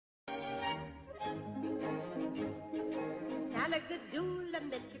So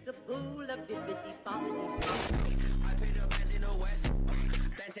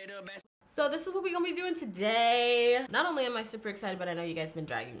this is what we're gonna be doing today. Not only am I super excited, but I know you guys have been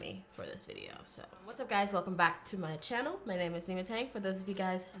dragging me for this video. So what's up, guys? Welcome back to my channel. My name is Nyma Tang, for those of you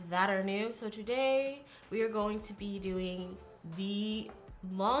guys that are new. So today we are going to be doing the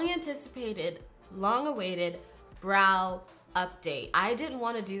long anticipated, long awaited brow update. I didn't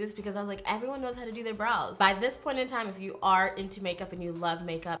want to do this because I was like, everyone knows how to do their brows. By this point in time, if you are into makeup and you love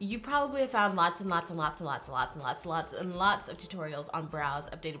makeup, you probably have found lots of tutorials on brows,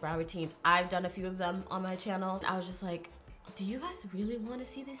 updated brow routines. I've done a few of them on my channel. I was just like, do you guys really want to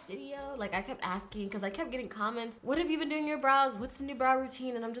see this video? Like, I kept asking because I kept getting comments, what have you been doing your brows? What's the new brow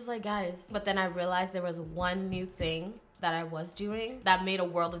routine? And I'm just like, guys. But then I realized there was one new thing that I was doing that made a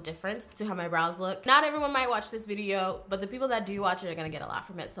world of difference to how my brows look. Not everyone might watch this video, but the people that do watch it are gonna get a lot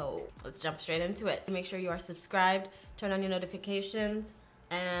from it. So let's jump straight into it. Make sure you are subscribed, turn on your notifications,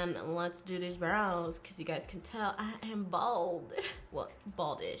 and let's do these brows, because you guys can tell I am bald. Well,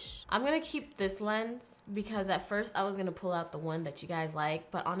 baldish. I'm gonna keep this lens because at first I was gonna pull out the one that you guys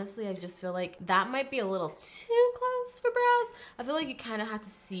like, but honestly I just feel like that might be a little too close for brows. I feel like you kind of have to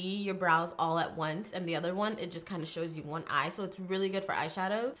see your brows all at once, and the other one, it just kind of shows you one eye, so it's really good for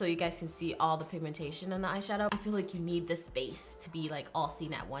eyeshadow, so you guys can see all the pigmentation in the eyeshadow. I feel like you need the space to be like all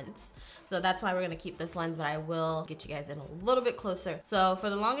seen at once, so that's why we're gonna keep this lens, but I will get you guys in a little bit closer. So for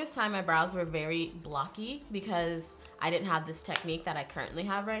the longest time, my brows were very blocky because I didn't have this technique that I currently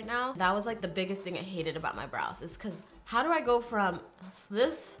have right now. That was like the biggest thing I hated about my brows, is because how do I go from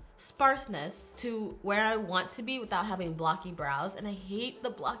this sparseness to where I want to be without having blocky brows? And I hate the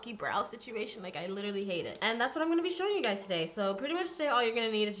blocky brow situation. Like, I literally hate it. And that's what I'm gonna be showing you guys today. So pretty much today, all you're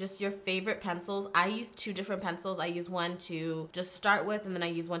gonna need is just your favorite pencils. I use two different pencils. I use one to just start with, and then I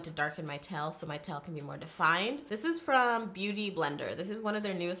use one to darken my tail so my tail can be more defined. This is from Beauty Blender. This is one of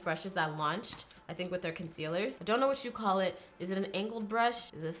their newest brushes that launched, I think, with their concealers. I don't know what you call it. Is it an angled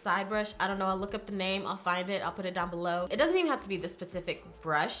brush? Is it a side brush? I don't know. I'll look up the name. I'll find it. I'll put it down below. It doesn't even have to be the specific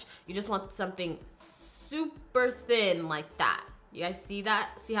brush. You just want something super thin like that. You guys see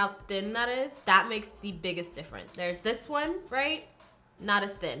that? See how thin that is? That makes the biggest difference. There's this one, right? Not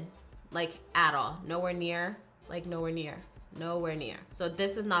as thin, like at all. Nowhere near, like nowhere near. Nowhere near. So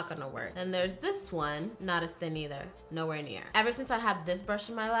this is not gonna work. And there's this one, not as thin either, nowhere near. Ever since I have this brush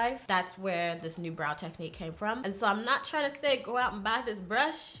in my life, that's where this new brow technique came from. And so I'm not trying to say go out and buy this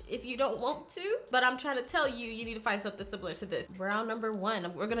brush if you don't want to, but I'm trying to tell you, you need to find something similar to this. Brow number one,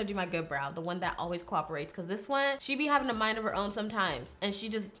 we're gonna do my good brow, the one that always cooperates, because this one, she be having a mind of her own sometimes, and she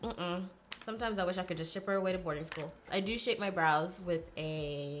just, Sometimes I wish I could just ship her away to boarding school. I do shape my brows with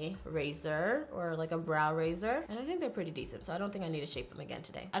a razor, or like a brow razor, and I think they're pretty decent, so I don't think I need to shape them again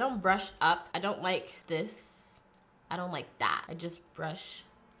today. I don't brush up. I don't like this. I don't like that. I just brush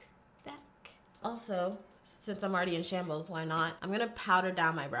back. Also, since I'm already in shambles, why not? I'm gonna powder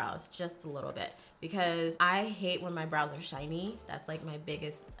down my brows just a little bit, because I hate when my brows are shiny. That's like my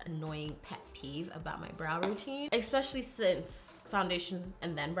biggest annoying pet peeve about my brow routine, especially since foundation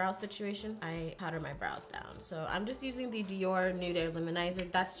and then brow situation. I powder my brows down. So I'm just using the Dior Nude Air Luminizer.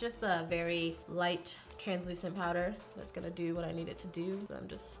 That's just a very light translucent powder that's gonna do what I need it to do. So I'm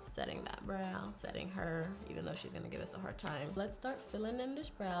just setting that brow, setting her, even though she's gonna give us a hard time. Let's start filling in this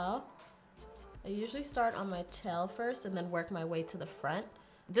brow. I usually start on my tail first and then work my way to the front.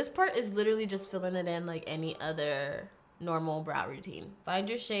 This part is literally just filling it in like any other normal brow routine. Find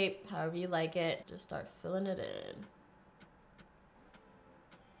your shape, however you like it. Just start filling it in.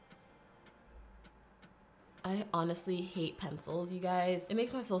 I honestly hate pencils, you guys. It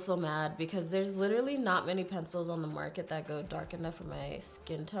makes my soul so mad because there's literally not many pencils on the market that go dark enough for my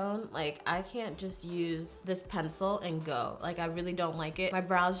skin tone. Like, I can't just use this pencil and go. Like, I really don't like it. My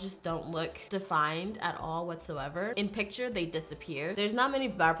brows just don't look defined at all whatsoever. In picture, they disappear. There's not many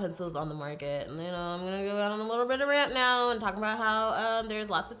brow pencils on the market. And, you know, I'm gonna go out on a little bit of rant now and talk about how there's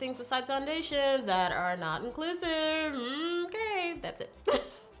lots of things besides foundations that are not inclusive. Okay, that's it.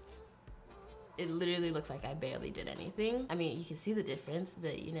 It literally looks like I barely did anything. I mean, you can see the difference,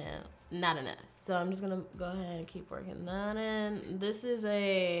 but you know, not enough. So I'm just gonna go ahead and keep working that in. This is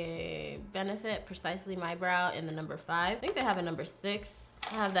a Benefit Precisely My Brow in the number 5. I think they have a number 6.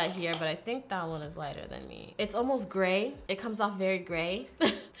 I have that here, but I think that one is lighter than me. It's almost gray. It comes off very gray.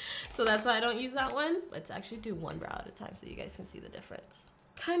 So that's why I don't use that one. Let's actually do one brow at a time so you guys can see the difference.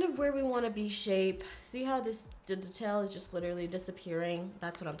 Kind of where we want to be shape. See how this The detail is just literally disappearing.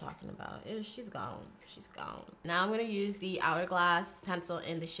 That's what I'm talking about. She's gone. She's gone. Now I'm gonna use the Hourglass pencil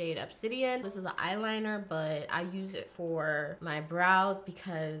in the shade Obsidian. This is an eyeliner, but I use it for my brows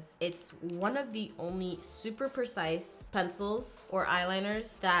because it's one of the only super precise pencils or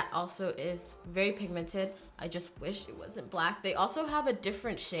eyeliners that also is very pigmented. I just wish it wasn't black. They also have a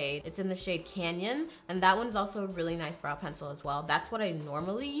different shade. It's in the shade Canyon, and that one's also a really nice brow pencil as well. That's what I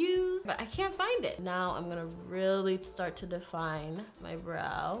normally use, but I can't find it. Now I'm gonna really start to define my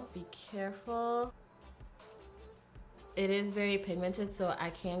brow. Be careful. It is very pigmented, so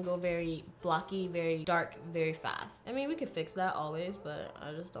I can go very blocky, very dark, very fast. I mean, we could fix that always, but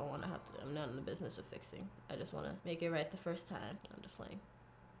I just don't want to have to. I'm not in the business of fixing. I just want to make it right the first time. I'm just playing.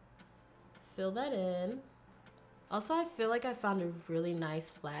 Fill that in. Also, I feel like I found a really nice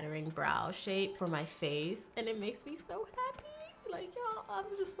flattering brow shape for my face, and it makes me so happy. Like, y'all, I'm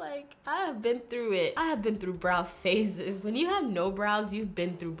just like, I have been through it. I have been through brow phases. When you have no brows, you've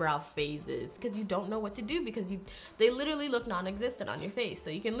been through brow phases because you don't know what to do because they literally look non-existent on your face. So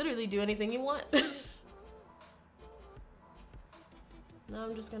you can literally do anything you want. Now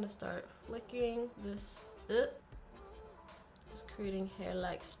I'm just gonna start flicking this up. Just creating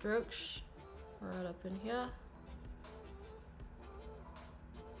hair-like strokes right up in here.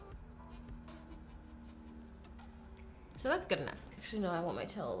 So that's good enough. Actually, no, I want my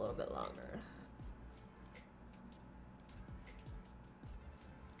tail a little bit longer.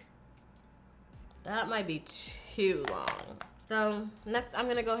 That might be too long. So next, I'm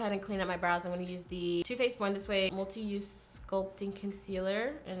gonna go ahead and clean up my brows. I'm gonna use the Too Faced Born This Way multi-use sculpting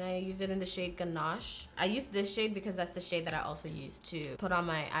concealer, and I use it in the shade Ganache. I use this shade because that's the shade that I also use to put on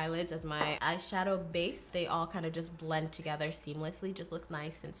my eyelids as my eyeshadow base. They all kind of just blend together seamlessly, just look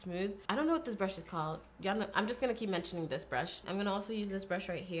nice and smooth. I don't know what this brush is called. Y'all know, I'm just gonna keep mentioning this brush. I'm gonna also use this brush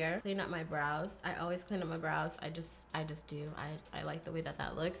right here, clean up my brows. I always clean up my brows. I just do. I like the way that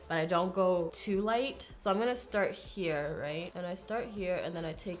that looks, but I don't go too light. So I'm gonna start here, right? And I start here and then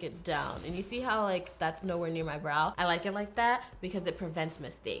I take it down. And you see how like that's nowhere near my brow? I like it like that because it prevents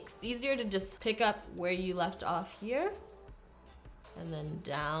mistakes. It's easier to just pick up where you left off here and then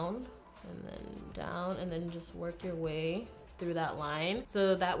down and then down and then just work your way through that line.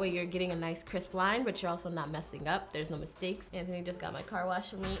 So that way you're getting a nice crisp line, but you're also not messing up. There's no mistakes. Anthony just got my car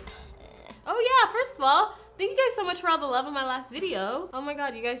washed for me. Oh yeah, first of all, thank you guys so much for all the love in my last video. Oh my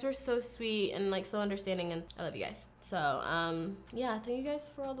God, you guys were so sweet and like so understanding, and I love you guys. So yeah, thank you guys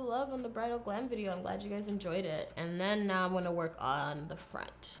for all the love on the bridal glam video. I'm glad you guys enjoyed it. And then now I'm gonna work on the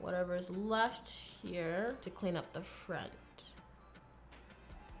front. Whatever's left here to clean up the front.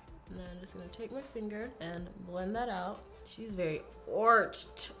 And then I'm just gonna take my finger and blend that out. She's very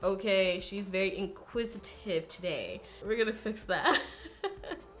arched, okay? She's very inquisitive today. We're gonna fix that.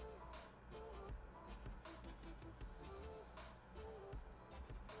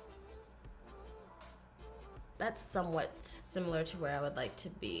 That's somewhat similar to where I would like to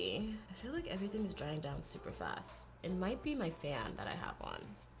be. I feel like everything is drying down super fast. It might be my fan that I have on.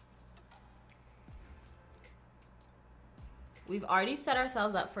 We've already set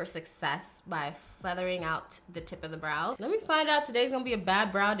ourselves up for success by feathering out the tip of the brow. Let me find out today's gonna be a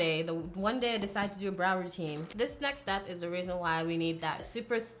bad brow day. The one day I decide to do a brow routine. This next step is the reason why we need that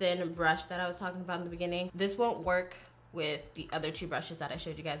super thin brush that I was talking about in the beginning. This won't work with the other two brushes that I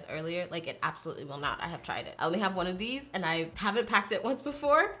showed you guys earlier. Like, it absolutely will not. I have tried it. I only have one of these and I haven't packed it once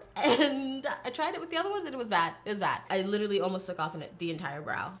before, and I tried it with the other ones and it was bad. It was bad. I literally almost took off in it the entire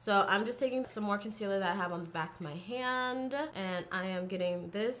brow. So I'm just taking some more concealer that I have on the back of my hand, and I am getting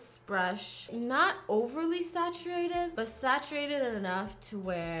this brush, not overly saturated, but saturated enough to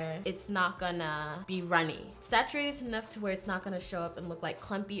where it's not gonna be runny. Saturated enough to where it's not gonna show up and look like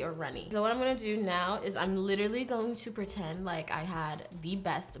clumpy or runny. So what I'm gonna do now is I'm literally going to pretend like I had the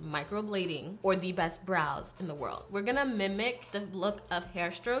best microblading or the best brows in the world. We're gonna mimic the look of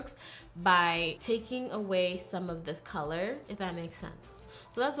hair strokes by taking away some of this color, if that makes sense.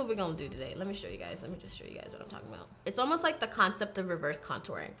 So that's what we're gonna do today. Let me show you guys. Let me just show you guys what I'm talking about. It's almost like the concept of reverse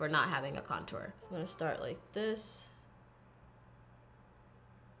contouring for not having a contour. I'm gonna start like this.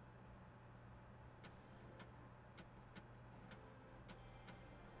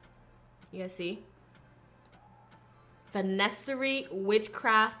 You guys see? Finessery,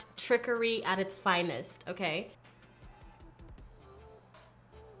 witchcraft, trickery at its finest, okay?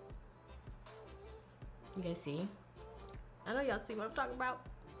 You guys see? I know y'all see what I'm talking about.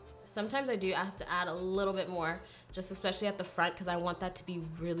 Sometimes I have to add a little bit more, just especially at the front, because I want that to be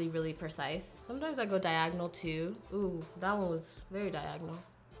really, really precise. Sometimes I go diagonal too. Ooh, that one was very diagonal.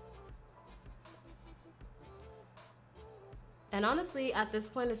 And honestly, at this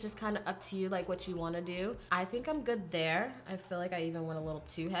point, it's just kind of up to you, like what you want to do. I think I'm good there. I feel like I even went a little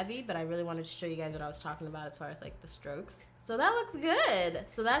too heavy, but I really wanted to show you guys what I was talking about as far as like the strokes. So that looks good.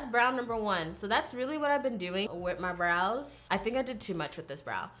 So that's brow number 1. So that's really what I've been doing with my brows. I think I did too much with this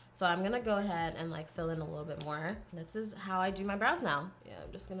brow. So I'm gonna go ahead and like fill in a little bit more. This is how I do my brows now. Yeah,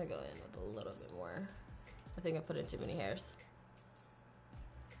 I'm just gonna go in with a little bit more. I think I put in too many hairs.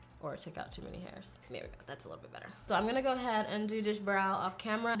 Or took out too many hairs. There we go, that's a little bit better. So I'm gonna go ahead and do this brow off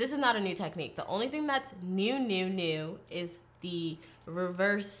camera. This is not a new technique. The only thing that's new is the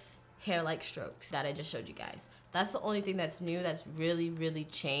reverse hair-like strokes that I just showed you guys. That's the only thing that's new that's really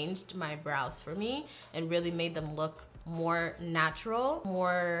changed my brows for me and really made them look more natural,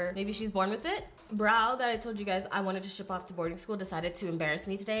 more, maybe she's born with it. Brow that I told you guys I wanted to ship off to boarding school decided to embarrass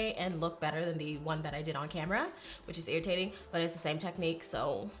me today and look better than the one that I did on camera, which is irritating, but it's the same technique,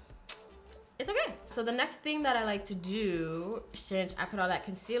 so it's okay. So the next thing that I like to do, since I put all that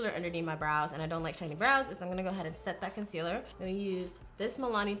concealer underneath my brows and I don't like shiny brows, is I'm gonna go ahead and set that concealer. I'm gonna use this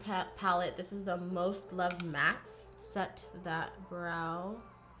Milani palette. This is the Most Loved Mattes. Set that brow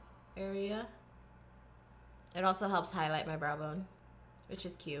area. It also helps highlight my brow bone, which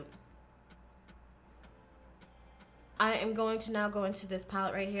is cute. I am going to now go into this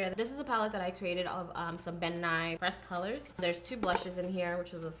palette right here. This is a palette that I created of some Ben Nye pressed colors. There's 2 blushes in here,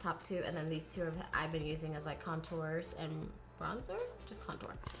 which are the top 2, and then these 2 I've been using as like contours and bronzer. Just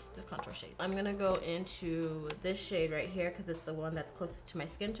contour shade. I'm gonna go into this shade right here because it's the one that's closest to my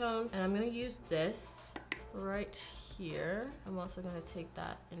skin tone, and I'm gonna use this right here. I'm also gonna take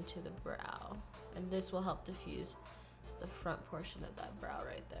that into the brow, and this will help diffuse the front portion of that brow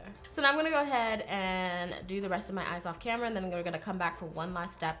right there. So now I'm gonna go ahead and do the rest of my eyes off camera, and then we're gonna come back for one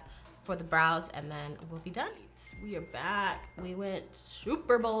last step for the brows, and then we'll be done. We are back. We went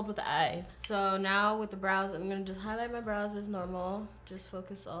super bold with the eyes. So now with the brows, I'm gonna just highlight my brows as normal. Just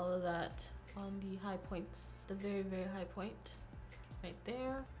focus all of that on the high points, the very high point right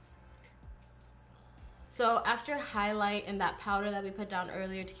there. So after highlight and that powder that we put down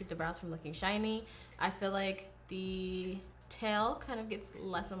earlier to keep the brows from looking shiny, I feel like the tail kind of gets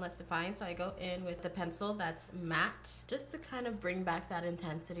less and less defined, so I go in with the pencil that's matte just to kind of bring back that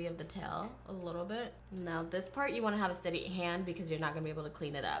intensity of the tail a little bit. Now this part you want to have a steady hand because you're not going to be able to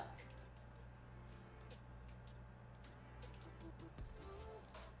clean it up.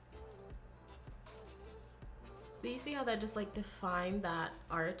 Do you see how that just like defined that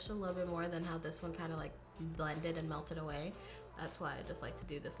arch a little bit more than how this one kind of like blended and melted away? That's why I just like to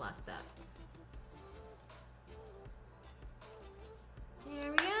do this last step. Here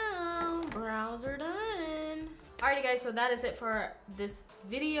we go, brows are done. Alrighty guys, so that is it for this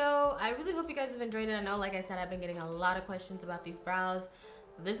video. I really hope you guys have enjoyed it. I know, like I said, I've been getting a lot of questions about these brows.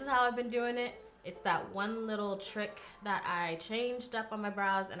 This is how I've been doing it. It's that one little trick that I changed up on my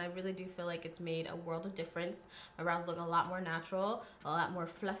brows, and I really do feel like it's made a world of difference. My brows look a lot more natural, a lot more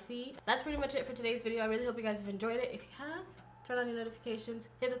fluffy. That's pretty much it for today's video. I really hope you guys have enjoyed it. If you have, turn on your notifications,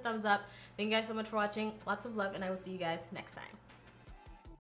 hit the thumbs up. Thank you guys so much for watching. Lots of love, and I will see you guys next time.